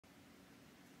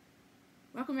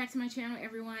Welcome back to my channel,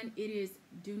 everyone. It is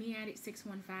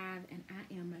Duniatic615, and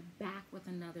I am back with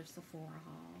another Sephora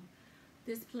haul.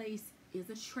 This place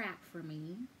is a trap for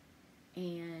me,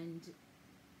 and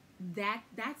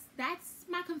that's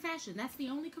my confession. That's the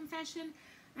only confession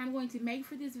I'm going to make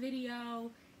for this video,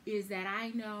 is that I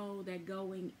know that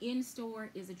going in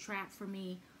store is a trap for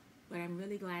me, but I'm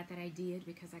really glad that I did,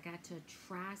 because I got to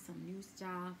try some new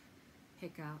stuff,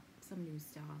 pick up some new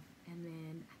stuff, and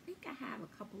then I think I have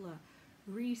a couple of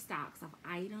restocks of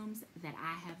items that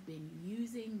I have been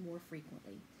using more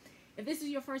frequently. If this is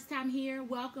your first time here,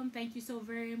 welcome. Thank you so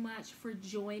very much for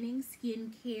joining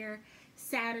Skincare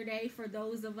Saturday for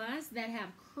those of us that have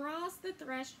crossed the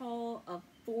threshold of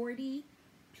 40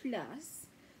 plus.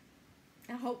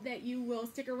 I hope that you will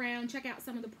stick around, check out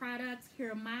some of the products,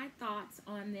 hear my thoughts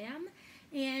on them,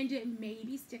 and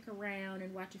maybe stick around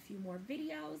and watch a few more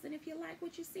videos. And if you like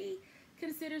what you see,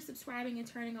 consider subscribing and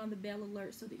turning on the bell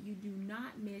alert so that you do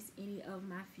not miss any of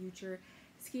my future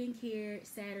Skincare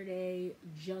Saturday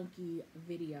junkie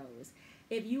videos.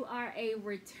 If you are a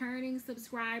returning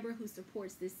subscriber who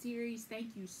supports this series,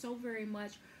 thank you so very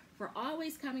much for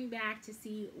always coming back to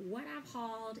see what I've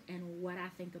hauled and what I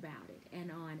think about it.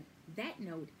 And on that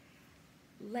note,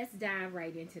 let's dive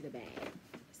right into the bag.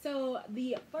 So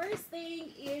the first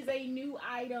thing is a new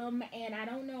item, and I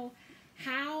don't know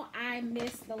how I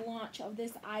missed the launch of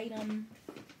this item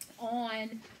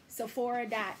on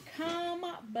Sephora.com,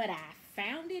 but I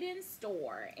found it in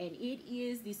store, and it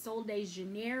is the Sol de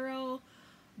Janeiro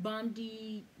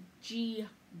Bondi G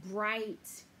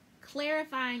Bright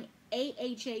Clarifying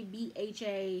AHA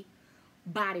BHA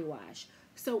Body Wash.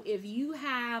 So if you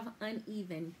have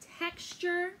uneven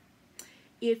texture,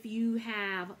 if you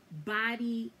have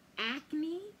body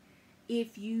acne,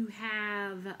 if you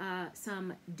have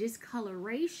some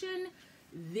discoloration,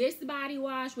 this body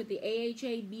wash with the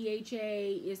AHA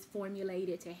BHA is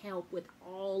formulated to help with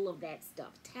all of that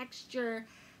stuff. Texture,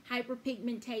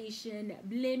 hyperpigmentation,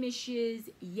 blemishes,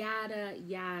 yada,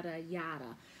 yada,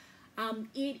 yada.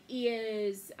 It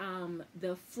is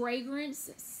the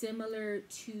fragrance similar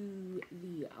to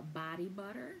the body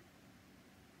butter.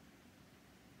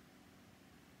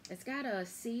 It's got a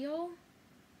seal,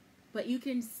 but you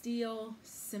can still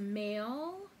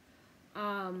smell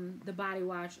the body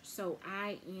wash. So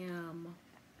I am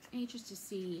anxious to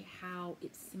see how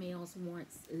it smells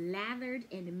once lathered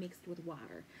and mixed with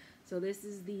water. So this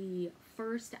is the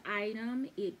first item.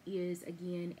 It is,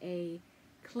 again, a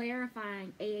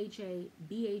clarifying AHA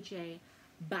BHA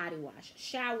body wash.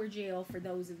 Shower gel for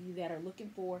those of you that are looking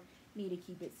for me to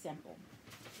keep it simple.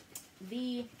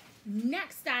 The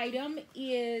next item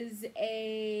is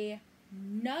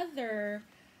another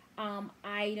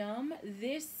item.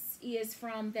 This is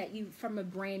from a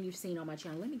brand you've seen on my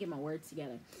channel. Let me get my words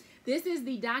together. This is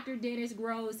the Dr. Dennis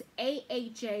Gross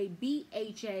AHA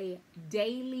BHA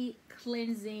Daily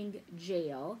Cleansing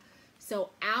Gel.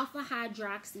 So alpha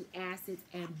hydroxy acids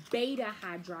and beta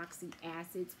hydroxy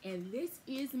acids, and this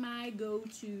is my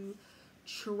go-to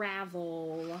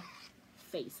travel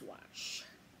face wash.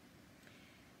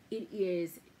 It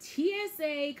is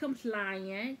TSA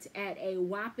compliant at a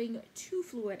whopping 2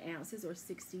 fluid ounces or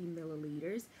 16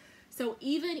 milliliters. So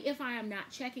even if I am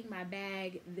not checking my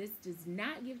bag, this does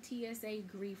not give TSA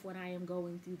grief when I am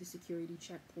going through the security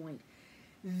checkpoint.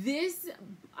 This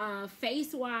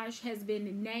face wash has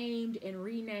been named and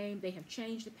renamed. They have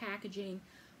changed the packaging,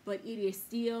 but it is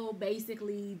still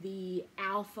basically the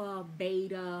alpha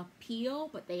beta peel,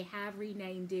 but they have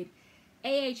renamed it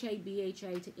AHA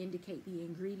BHA to indicate the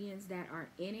ingredients that are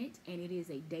in it, and it is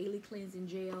a daily cleansing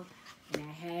gel, and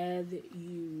I have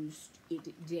used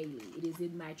it daily. It is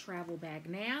in my travel bag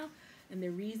now, and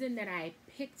the reason that I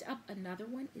picked up another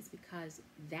one is because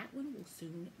that one will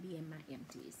soon be in my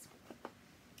empties.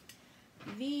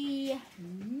 The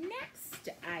next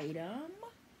item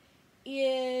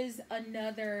is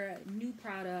another new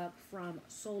product from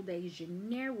Sol de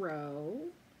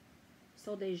Janeiro.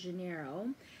 Sol de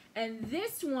Janeiro. And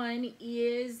this one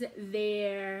is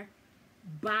their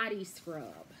body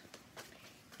scrub.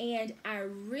 And I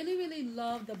really, really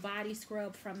love the body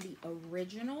scrub from the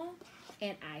original.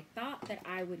 And I thought that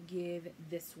I would give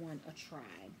this one a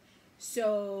try.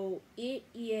 So it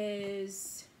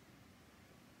is,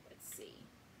 let's see.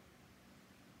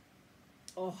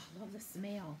 Oh, I love the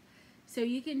smell. So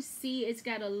you can see it's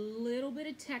got a little bit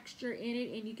of texture in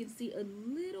it, and you can see a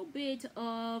little bit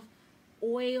of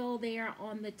oil there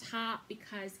on the top,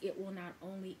 because it will not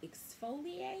only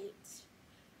exfoliate,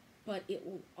 but it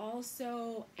will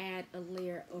also add a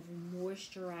layer of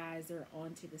moisturizer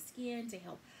onto the skin to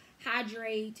help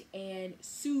hydrate and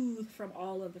soothe from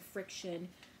all of the friction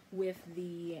with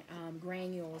the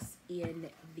granules in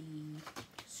the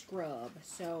scrub.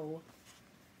 So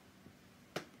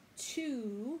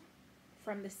 2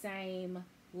 from the same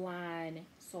line,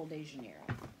 Sol de Janeiro.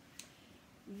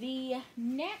 The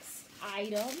next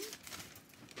item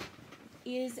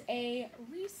is a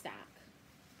restock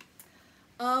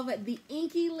of the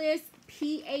Inky List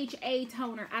PHA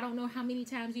toner. I don't know how many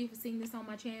times you've seen this on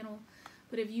my channel,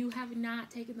 but if you have not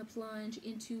taken the plunge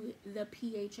into the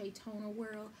PHA toner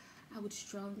world, I would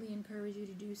strongly encourage you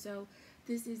to do so.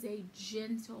 This is a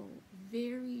gentle,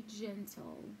 very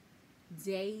gentle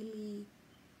daily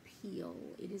peel.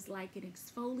 It is like an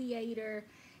exfoliator,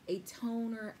 a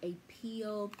toner, a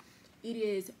peel. It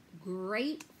is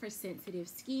great for sensitive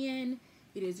skin.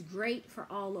 It is great for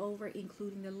all over,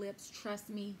 including the lips. Trust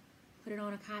me, put it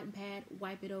on a cotton pad,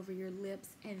 wipe it over your lips,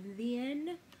 and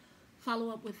then follow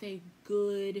up with a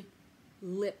good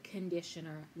lip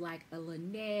conditioner like a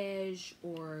Laneige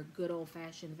or good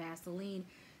old-fashioned Vaseline.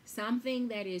 Something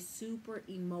that is super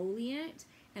emollient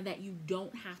and that you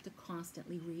don't have to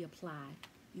constantly reapply.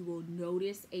 You will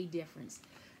notice a difference.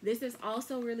 This is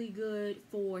also really good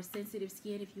for sensitive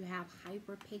skin if you have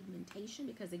hyperpigmentation,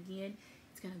 because again,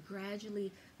 it's going to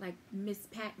gradually, like Miss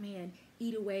Pac-Man,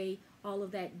 eat away all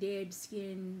of that dead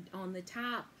skin on the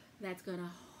top. That's going to,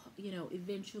 you know,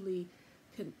 eventually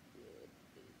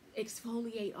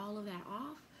exfoliate all of that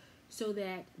off so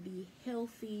that the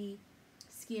healthy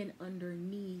skin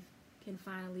underneath can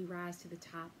finally rise to the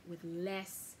top with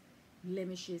less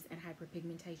blemishes and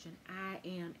hyperpigmentation. I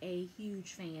am a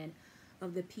huge fan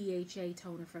of the PHA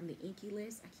toner from the Inky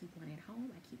List. I keep one at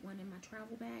home, I keep one in my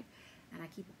travel bag, and I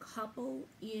keep a couple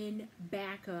in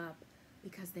backup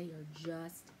because they are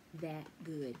just that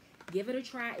good. Give it a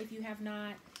try if you have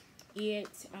not.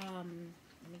 It, let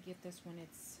me get this one,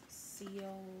 it's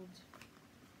sealed.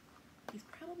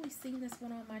 You've probably seen this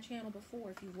one on my channel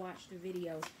before if you've watched the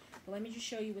videos. But let me just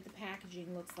show you what the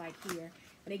packaging looks like here.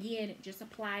 And again, just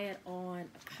apply it on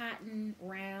a cotton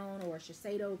round or a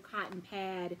Shiseido cotton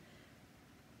pad.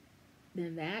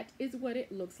 Then that is what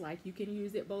it looks like. You can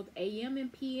use it both AM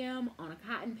and PM on a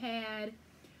cotton pad.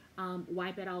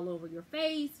 Wipe it all over your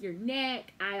face, your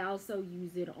neck. I also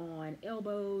use it on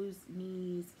elbows,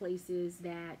 knees, places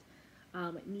that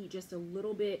need just a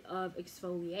little bit of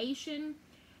exfoliation.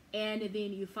 And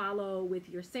then you follow with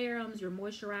your serums, your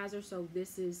moisturizer. So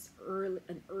this is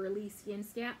an early skin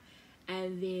step.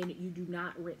 And then you do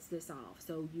not rinse this off.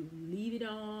 So you leave it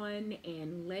on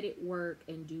and let it work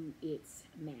and do its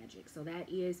magic. So that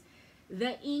is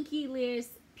the Inky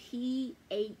List PHA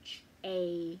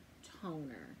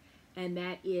toner. And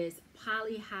that is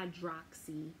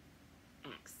polyhydroxy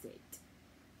acid.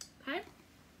 Okay?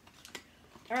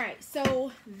 All right,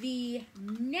 so the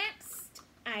next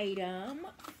item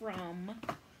from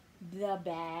the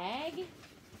bag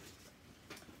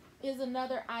is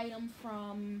another item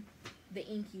from the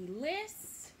Inky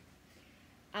List,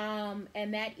 and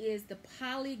that is the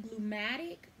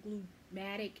polyglumatic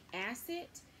acid.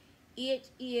 It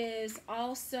is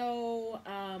also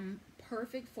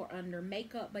perfect for under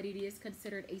makeup, but it is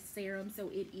considered a serum, so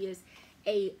it is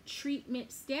a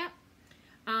treatment step.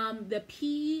 The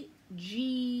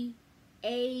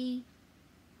PGA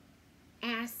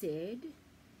acid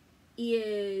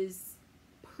is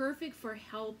perfect for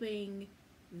helping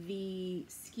the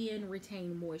skin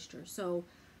retain moisture. So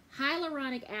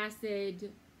hyaluronic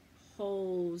acid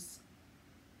holds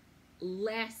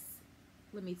less,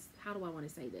 how do I want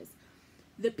to say this?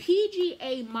 The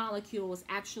PGA molecules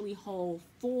actually hold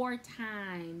 4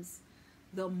 times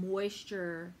the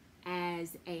moisture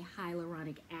as a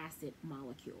hyaluronic acid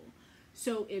molecule.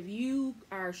 So if you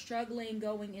are struggling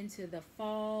going into the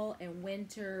fall and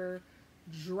winter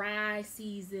dry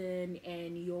season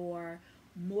and your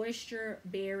moisture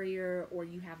barrier, or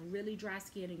you have really dry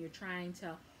skin and you're trying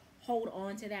to hold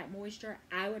on to that moisture,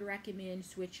 I would recommend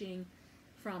switching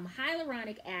from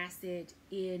hyaluronic acid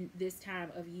in this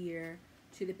time of year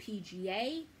to the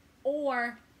PGA,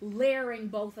 or layering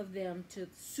both of them to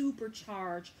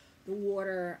supercharge the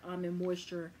water and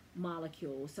moisture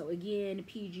molecules. So again,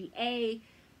 PGA,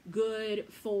 good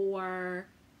for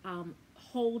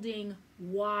holding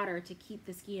water to keep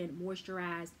the skin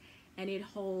moisturized, and it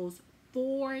holds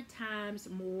 4 times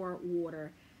more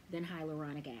water than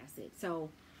hyaluronic acid. So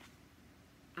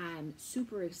I'm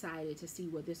super excited to see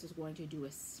what this is going to do,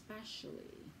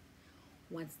 especially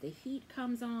once the heat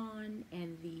comes on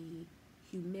and the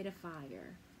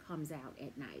humidifier comes out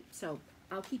at night. So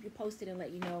I'll keep you posted and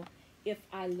let you know if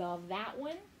I love that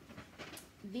one.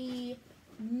 The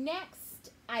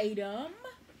next item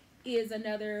is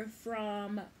another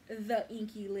from the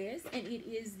Inky List, and it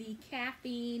is the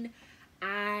caffeine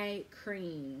eye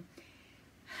cream.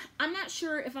 I'm not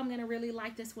sure if I'm gonna really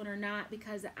like this one or not,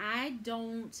 because I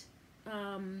don't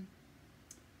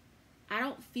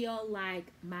feel like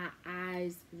my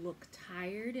eyes look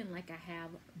tired and like I have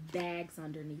bags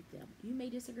underneath them. You may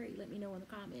disagree, let me know in the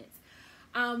comments.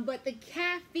 But the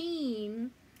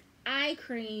caffeine eye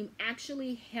cream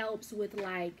actually helps with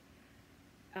like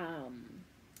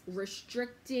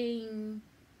restricting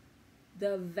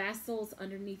the vessels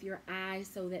underneath your eyes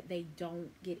so that they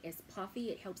don't get as puffy.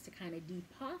 It helps to kind of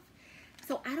depuff.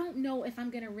 So I don't know if I'm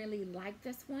gonna really like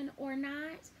this one or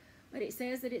not, but it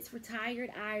says that it's for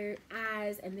tired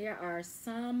eyes, and there are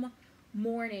some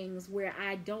mornings where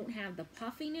I don't have the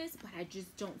puffiness, but I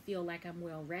just don't feel like I'm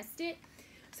well rested.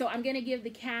 So I'm gonna give the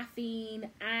caffeine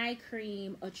eye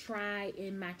cream a try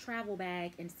in my travel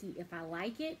bag and see if I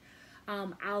like it.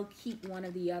 I'll keep one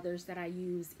of the others that I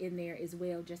use in there as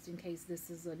well, just in case this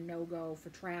is a no-go for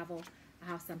travel. I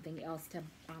have something else to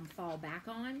fall back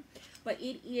on. But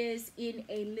it is in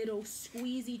a little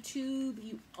squeezy tube.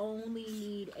 You only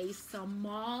need a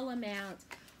small amount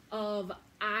of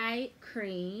eye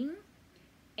cream,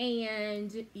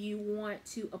 and you want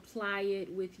to apply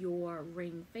it with your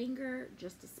ring finger,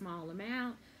 just a small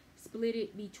amount. Split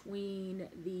it between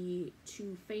the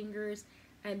two fingers,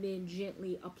 and then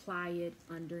gently apply it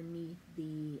underneath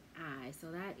the eye.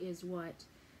 So that is what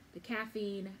the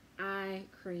caffeine eye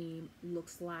cream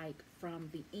looks like from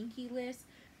the Inky List.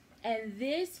 And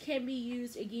this can be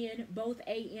used, again, both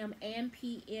AM and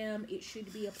PM. It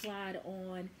should be applied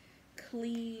on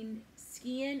clean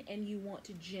skin, and you want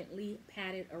to gently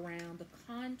pat it around the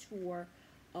contour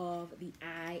of the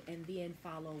eye and then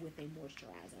follow with a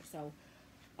moisturizer. So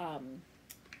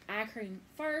eye cream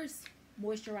first,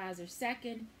 moisturizer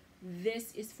second.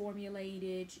 This is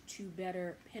formulated to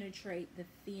better penetrate the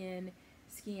thin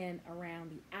skin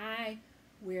around the eye,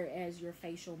 whereas your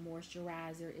facial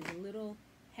moisturizer is a little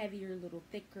heavier, a little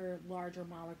thicker, larger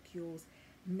molecules,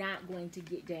 not going to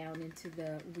get down into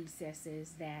the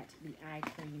recesses that the eye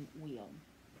cream will.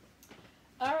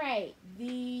 All right,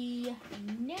 the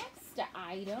next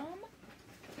item,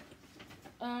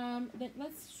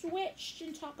 let's switch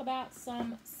and talk about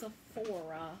some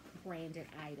Sephora branded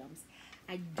items.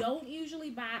 I don't usually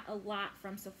buy a lot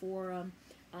from Sephora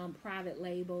private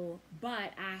label,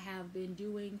 but I have been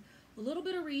doing a little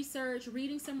bit of research,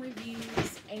 reading some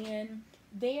reviews, and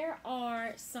there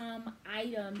are some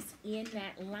items in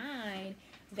that line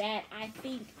that I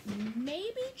think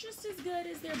may be just as good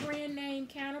as their brand name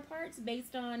counterparts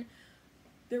based on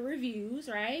the reviews,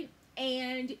 right?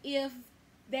 And if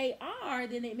they are,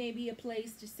 then it may be a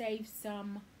place to save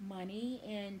some money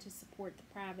and to support the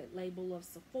private label of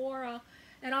Sephora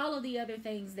and all of the other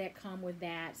things that come with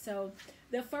that. So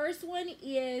the first one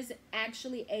is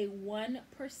actually a 1%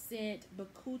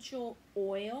 bakuchiol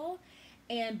oil.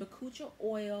 And bakuchiol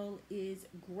oil is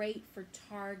great for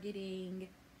targeting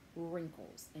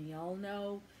wrinkles. And y'all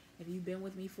know, if you've been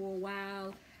with me for a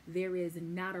while, there is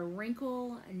not a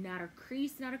wrinkle, not a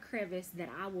crease, not a crevice that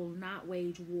I will not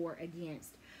wage war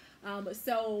against.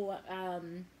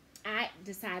 I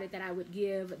decided that I would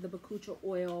give the bakuchiol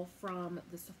oil from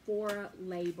the Sephora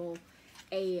label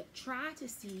a try to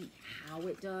see how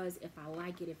it does, if I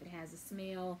like it, if it has a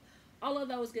smell, all of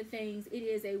those good things. It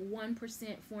is a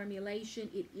 1% formulation.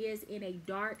 It is in a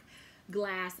dark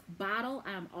glass bottle.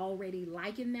 I'm already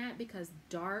liking that because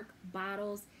dark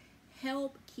bottles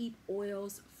help keep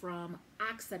oils from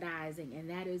oxidizing, and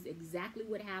that is exactly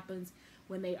what happens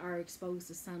when they are exposed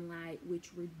to sunlight, which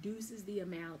reduces the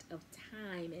amount of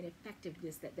time and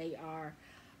effectiveness that they are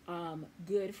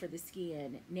good for the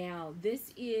skin. Now,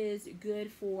 this is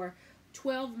good for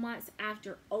 12 months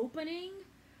after opening,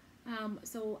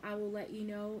 so I will let you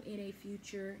know in a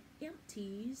future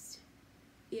empties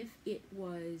if it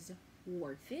was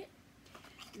worth it.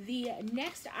 The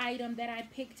next item that I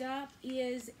picked up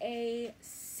is a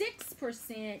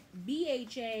 6%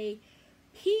 BHA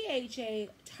PHA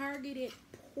targeted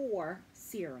pore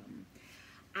serum.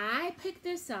 I picked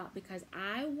this up because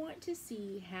I want to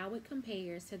see how it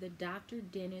compares to the Dr.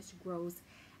 Dennis Gross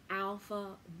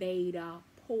Alpha Beta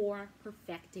Pore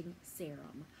Perfecting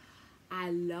Serum.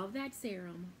 I love that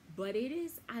serum, but it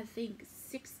is, I think,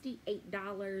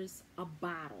 $68 a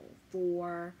bottle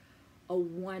for a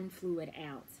 1 fluid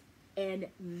ounce. And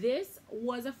this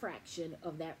was a fraction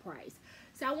of that price.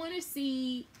 So I want to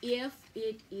see if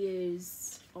it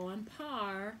is on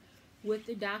par with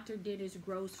the Dr. Dennis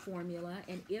Gross formula.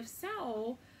 And if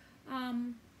so,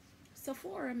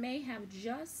 Sephora may have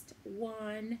just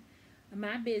won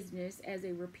my business as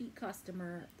a repeat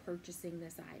customer purchasing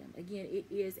this item. Again, it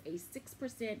is a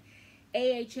 6%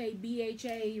 AHA,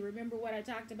 BHA. You remember what I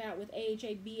talked about with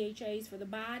AHA, BHAs for the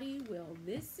body? Well,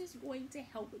 this is going to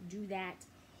help do that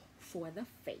for the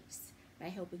face by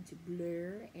helping to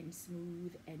blur and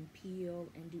smooth and peel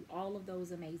and do all of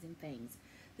those amazing things.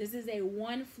 This is a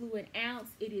 1 fluid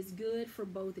ounce. It is good for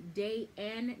both day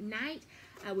and night.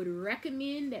 I would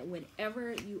recommend that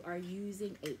whenever you are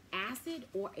using a acid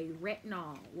or a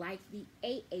retinol like the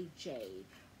AHA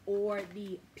or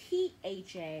the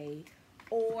PHA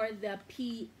or the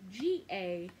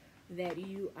PGA, that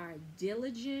you are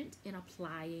diligent in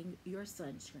applying your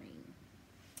sunscreen.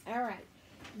 All right.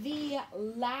 The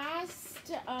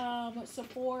last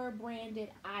Sephora branded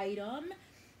item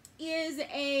is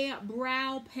a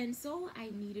brow pencil. I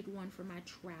needed one for my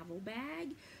travel bag,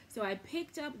 so I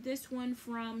picked up this one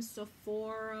from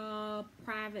Sephora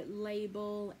private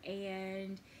label,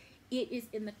 and it is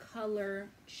in the color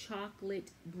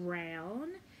chocolate brown.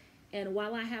 And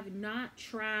while I have not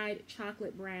tried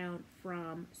chocolate brown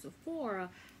from Sephora,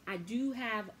 I do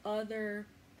have other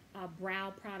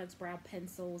brow products, brow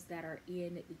pencils that are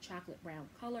in the chocolate brown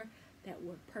color that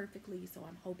work perfectly. So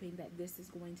I'm hoping that this is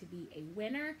going to be a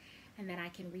winner and that I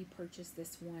can repurchase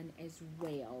this one as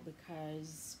well,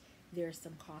 because there's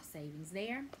some cost savings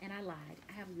there. And I lied.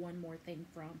 I have one more thing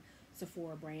from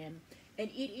Sephora brand, and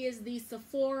it is the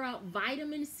Sephora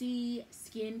Vitamin C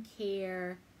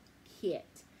Skincare Kit.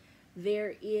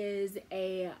 There is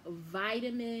a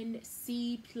vitamin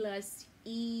C plus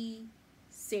E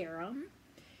serum.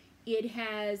 It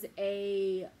has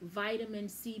a vitamin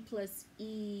C plus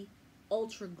E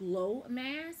Ultra Glow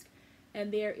mask,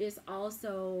 and there is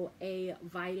also a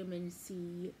vitamin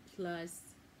C plus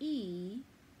E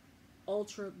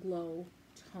Ultra Glow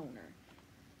toner.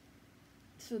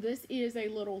 So this is a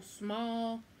little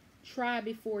small try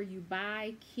before you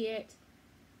buy kit.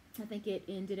 I think it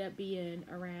ended up being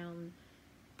around,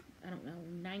 I don't know,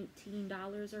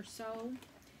 $19 or so.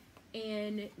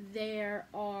 And there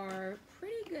are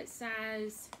pretty good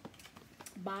size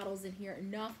bottles in here,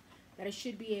 enough that I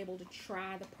should be able to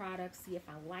try the products, see if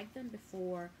I like them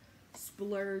before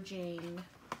splurging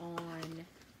on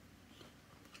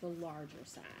the larger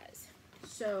size.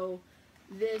 So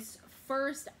this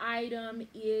first item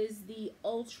is the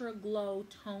Ultra Glow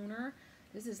toner.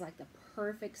 This is like the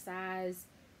perfect size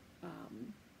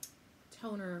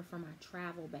toner for my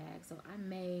travel bag. So I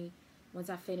may, once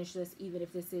I finish this, even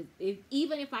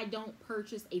if I don't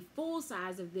purchase a full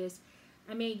size of this,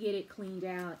 I may get it cleaned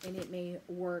out and it may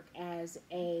work as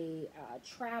a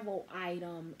travel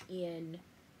item in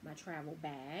my travel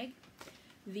bag.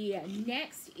 The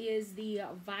next is the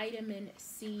vitamin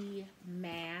C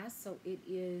mask. So it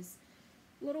is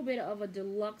a little bit of a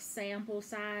deluxe sample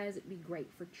size. It'd be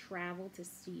great for travel to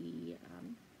see,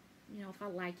 you know, if I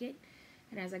like it.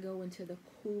 And as I go into the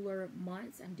cooler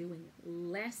months, I'm doing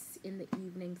less in the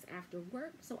evenings after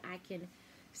work, so I can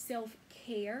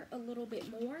self-care a little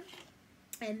bit more.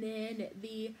 And then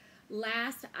the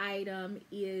last item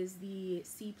is the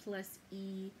C plus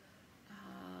E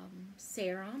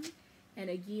serum. And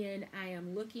again, I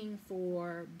am looking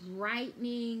for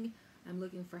brightening. I'm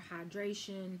looking for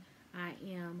hydration. I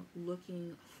am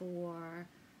looking for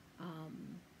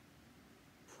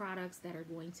products that are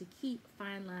going to keep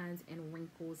fine lines and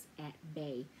wrinkles at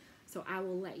bay. So I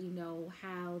will let you know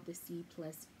how the C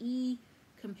plus E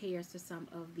compares to some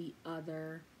of the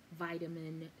other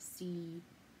vitamin C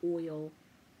oil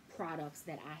products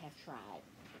that I have tried.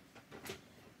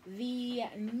 The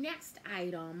next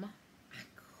item, I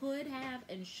could have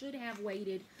and should have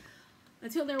waited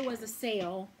until there was a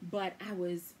sale, but I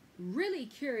was really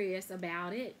curious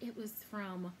about it. It was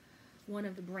from one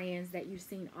of the brands that you've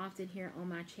seen often here on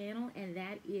my channel, and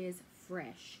that is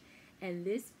Fresh. And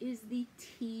this is the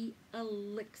Tea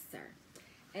Elixir.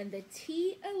 And the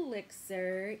Tea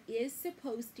Elixir is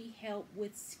supposed to help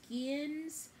with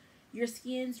your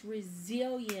skin's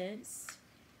resilience.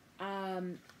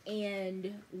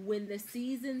 And when the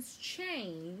seasons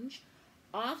change,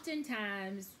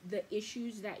 oftentimes the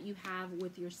issues that you have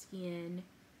with your skin,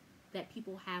 that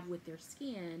people have with their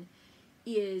skin,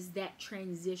 is that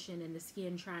transition in the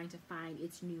skin trying to find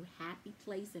its new happy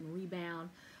place and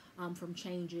rebound from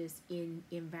changes in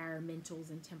environmentals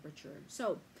and temperature.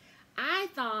 So I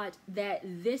thought that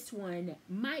this one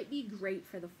might be great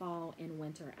for the fall and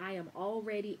winter. I am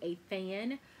already a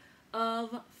fan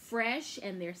of Fresh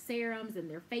and their serums and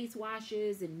their face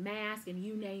washes and masks and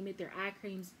you name it, their eye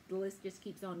creams, the list just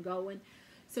keeps on going.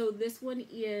 So this one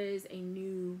is a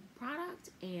new product,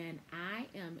 and I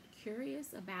am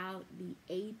curious about the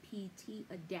APT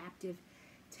adaptive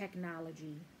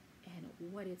technology and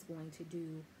what it's going to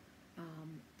do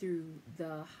through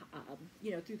the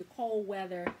through the cold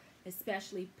weather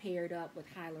especially paired up with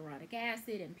hyaluronic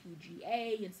acid and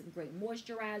PGA and some great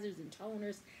moisturizers and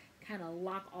toners, kind of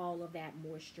lock all of that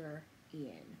moisture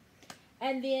in.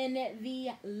 And then the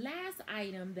last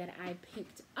item that I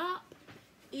picked up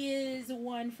is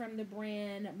one from the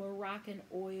brand Moroccan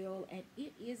Oil, and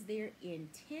it is their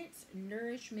Intense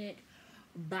Nourishment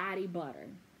Body Butter.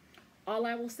 All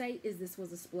I will say is this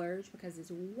was a splurge because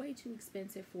it's way too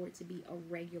expensive for it to be a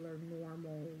regular,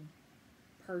 normal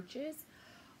purchase.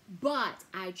 But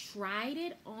I tried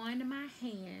it on my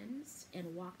hands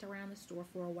and walked around the store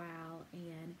for a while,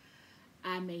 and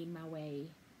I made my way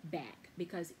back,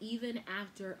 because even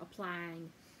after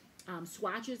applying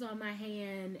swatches on my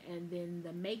hand and then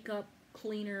the makeup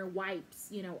cleaner wipes,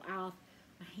 you know, off,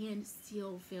 my hand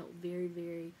still felt very,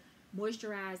 very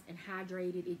moisturized and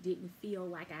hydrated. It didn't feel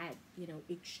like I had, you know,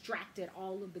 extracted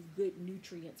all of the good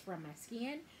nutrients from my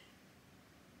skin.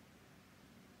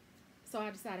 So I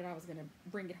decided I was going to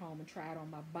bring it home and try it on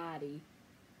my body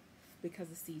because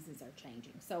the seasons are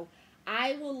changing. So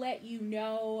I will let you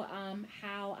know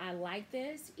how I like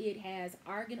this. It has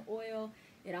argan oil.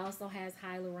 It also has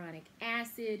hyaluronic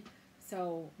acid.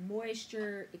 So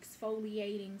moisture,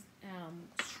 exfoliating,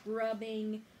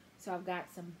 scrubbing. So I've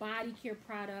got some body care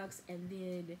products and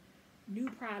then new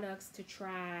products to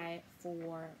try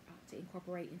for, to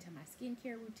incorporate into my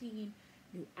skincare routine,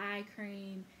 new eye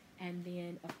cream, and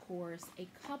then, of course, a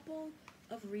couple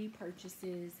of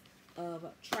repurchases of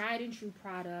tried and true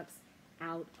products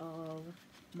out of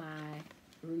my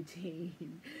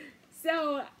routine.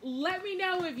 So let me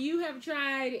know if you have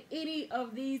tried any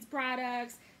of these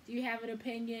products. Do you have an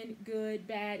opinion, good,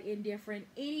 bad, indifferent,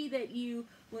 any that you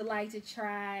would like to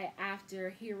try after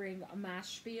hearing my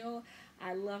spiel?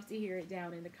 I'd love to hear it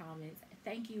down in the comments.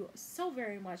 Thank you so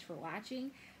very much for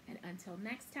watching, and until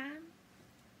next time,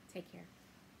 take care.